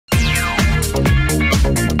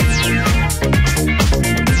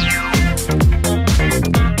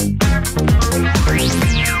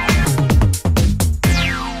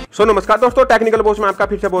नमस्कार दोस्तों, technical boss में आपका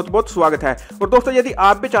फिर से बहुत बहुत स्वागत है। और दोस्तों, यदि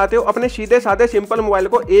आप भी चाहते हो अपने सीधे साधे सिंपल मोबाइल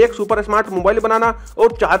को एक सुपर स्मार्ट मोबाइल बनाना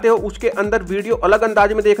और चाहते हो उसके अंदर वीडियो अलग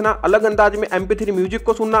अंदाज में देखना, अलग अंदाज में MP3 म्यूजिक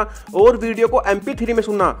को सुनना और वीडियो को MP3 में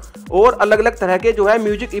सुनना और अलग अलग तरह के जो है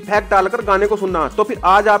म्यूजिक इफेक्ट डालकर गाने को सुनना, तो फिर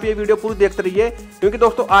आज आप ये वीडियो पूरी देखते रहिए, क्योंकि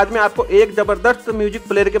दोस्तों आज मैं आपको एक जबरदस्त म्यूजिक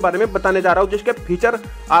प्लेयर के बारे में बताने जा रहा हूँ जिसके फीचर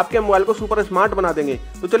आपके मोबाइल को सुपर स्मार्ट बना देंगे।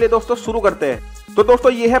 तो चलिए दोस्तों शुरू करते हैं। तो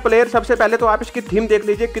दोस्तों ये है प्लेयर। सबसे पहले तो आप इसकी थीम देख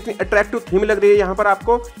लीजिए, कितनी अट्रैक्टिव थीम लग रही है। यहाँ पर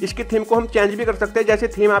आपको इसकी थीम को हम चेंज भी कर सकते हैं, जैसे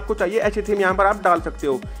थीम आपको चाहिए ऐसी थीम यहाँ पर आप डाल सकते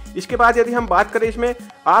हो। इसके बाद यदि हम बात करें, इसमें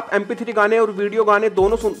आप MP3 गाने और वीडियो गाने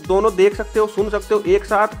दोनों देख सकते हो, सुन सकते हो एक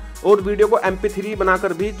साथ, और वीडियो को MP3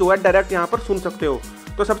 बनाकर भी जो है डायरेक्ट यहाँ पर सुन सकते हो।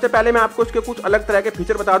 तो सबसे पहले मैं आपको इसके कुछ अलग तरह के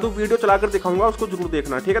फीचर बता दूं, वीडियो चलाकर दिखाऊंगा, उसको जरूर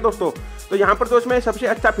देखना, ठीक है दोस्तों। तो यहाँ पर जो इसमें सबसे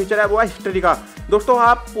अच्छा फीचर है वो है हिस्ट्री का। दोस्तों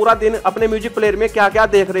आप पूरा दिन अपने म्यूजिक प्लेयर में क्या क्या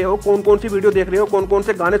देख रहे हो, कौन कौन सी वीडियो देख रहे हो, कौन कौन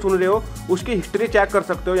से गाने सुन रहे हो, उसकी हिस्ट्री चेक कर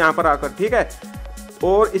सकते हो यहाँ पर आकर, ठीक है।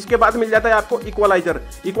 और इसके बाद मिल जाता है आपको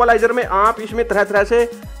इक्वलाइजर में आप इसमें तरह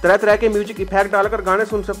तरह के म्यूजिक इफेक्ट डालकर गाने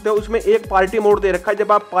सुन सकते हो। उसमें एक पार्टी मोड दे रखा है,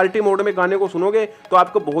 जब आप पार्टी मोड में गाने को सुनोगे तो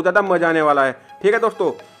आपको बहुत ज़्यादा मजा आने वाला है, ठीक है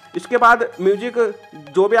दोस्तों। इसके बाद म्यूजिक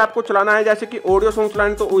जो भी आपको चलाना है, जैसे कि ऑडियो सॉन्ग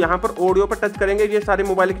चलाने, तो यहाँ पर ऑडियो पर टच करेंगे, ये सारे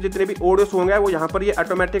मोबाइल के जितने भी ऑडियो सॉन्ग है वो यहाँ पर ये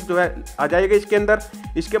ऑटोमेटिक जो है आ जाएगा इसके अंदर।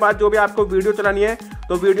 इसके बाद जो भी आपको वीडियो चलानी है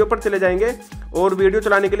तो वीडियो पर चले जाएंगे, और वीडियो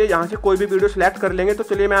चलाने के लिए यहाँ से कोई भी वीडियो सेलेक्ट कर लेंगे। तो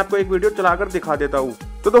चलिए मैं आपको एक वीडियो चलाकर दिखा देता हूँ।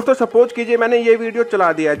 तो दोस्तों सपोज कीजिए मैंने ये वीडियो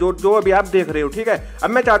चला दिया है जो अभी आप देख रहे हो, ठीक है। अब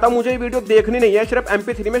मैं चाहता हूँ मुझे ये वीडियो देखनी नहीं है, सिर्फ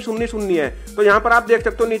MP3 में सुननी है। तो यहाँ पर आप देख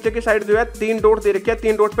सकते हो नीचे की साइड जो है 3 डॉट दे रखे हैं,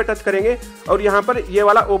 3 डॉट पे टच करेंगे और यहाँ पर ये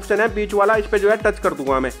वाला ऑप्शन है बीच वाला, इस पे जो है टच कर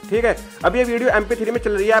दूंगा मैं, ठीक है। अब ये वीडियो MP3 में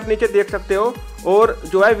चल रही है, आप नीचे देख सकते हो, और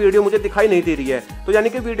जो है वीडियो मुझे दिखाई नहीं दे रही है, तो यानी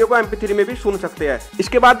कि वीडियो को MP3 में भी सुन सकते हैं।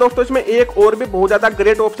 इसके बाद दोस्तों इसमें एक और भी बहुत ज्यादा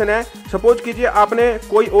ग्रेट ऑप्शन है। सपोज कीजिए आपने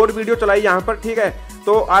कोई और वीडियो चलाई यहाँ पर, ठीक है,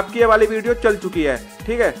 तो आपकी ये वाली वीडियो चल चुकी है,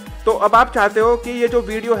 ठीक है। तो अब आप चाहते हो कि ये जो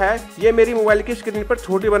वीडियो है ये मेरी मोबाइल की स्क्रीन पर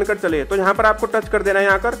छोटी बनकर चले, तो यहाँ पर आपको टच कर देना है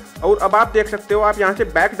यहाँ पर, और अब आप देख सकते हो, आप यहाँ से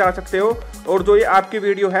बैक जा सकते हो, और जो ये आपकी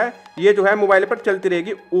वीडियो है ये जो है मोबाइल पर चलती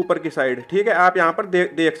रहेगी ऊपर की साइड, ठीक है। आप यहाँ पर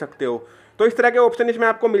देख सकते हो। तो इस तरह के ऑप्शन इसमें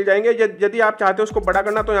आपको मिल जाएंगे। यदि आप चाहते हो उसको बड़ा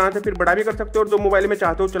करना तो यहाँ से फिर बड़ा भी कर सकते हो, और जो मोबाइल में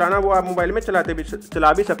चाहते हो चलाना वो आप मोबाइल में चला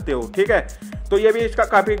भी सकते हो, ठीक है। तो ये भी इसका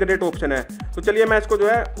काफ़ी ग्रेट ऑप्शन है। तो चलिए मैं इसको जो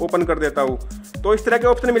है ओपन कर देता हूँ। तो इस तरह के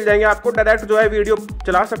ऑप्शन मिल जाएंगे आपको, डायरेक्ट जो है वीडियो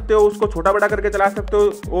चला सकते हो, उसको छोटा बड़ा करके चला सकते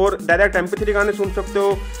हो, और डायरेक्ट MP3 गाने सुन सकते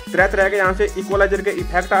हो। तरह के यहाँ से इक्वलाइजर के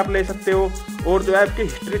इफेक्ट आप ले सकते हो, और जो है उसकी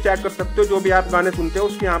हिस्ट्री चेक कर सकते हो, जो भी आप गाने सुनते हो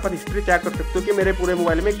उसकी यहाँ पर हिस्ट्री चेक कर सकते हो कि मेरे पूरे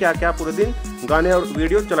मोबाइल में क्या क्या पूरे दिन गाने और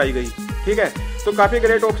वीडियो चलाई गई, ठीक है। तो काफ़ी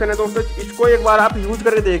ग्रेट ऑप्शन है दोस्तों, इसको एक बार आप यूज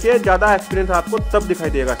करके देखिए, ज़्यादा एक्सपीरियंस आपको तब दिखाई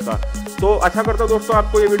देगा इसका। तो अच्छा करता हूँ दोस्तों,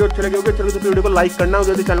 आपको ये वीडियो अच्छी लगी होगी, चलो तो वीडियो को लाइक करना, और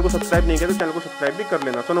यदि चैनल को सब्सक्राइब नहीं किया तो चैनल को सब्सक्राइब भी कर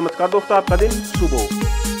लेना। तो नमस्कार दोस्तों, आपका दिन शुभ हो।